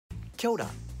Kia ora,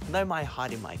 nau mai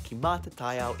haere mai ki māta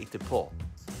tai ao I te pō.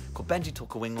 Ko Benji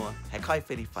tōka wingua, he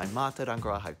kaiwhiri whai māta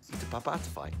rangarahau I te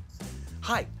papatawhai.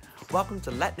 Hi, welcome to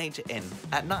Let Nature In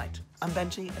at Night. I'm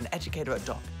Benji, an educator at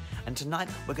Doc, and tonight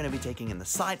we're going to be taking in the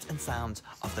sights and sounds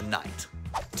of the night.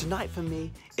 Tonight for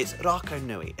me, it's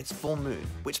Rākaunui, it's full moon,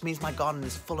 which means my garden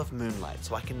is full of moonlight,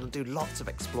 so I can do lots of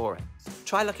exploring.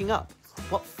 Try looking up.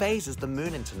 What phase is the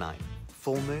moon in tonight?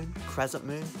 Full moon, crescent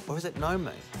moon, or is it no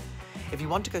moon? If you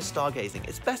want to go stargazing,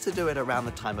 it's best to do it around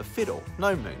the time of fiddle,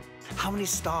 no moon. How many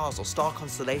stars or star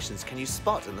constellations can you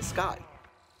spot in the sky?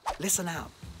 Listen out.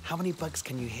 How many bugs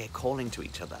can you hear calling to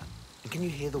each other? And can you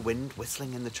hear the wind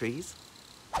whistling in the trees?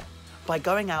 By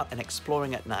going out and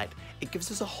exploring at night, it gives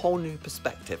us a whole new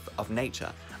perspective of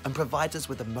nature and provides us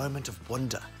with a moment of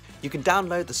wonder. You can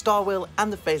download the star wheel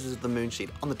and the phases of the moon sheet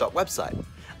on the Doc website.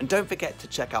 And don't forget to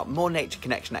check out more nature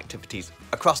connection activities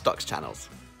across Doc's channels.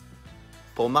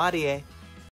 Por Marie.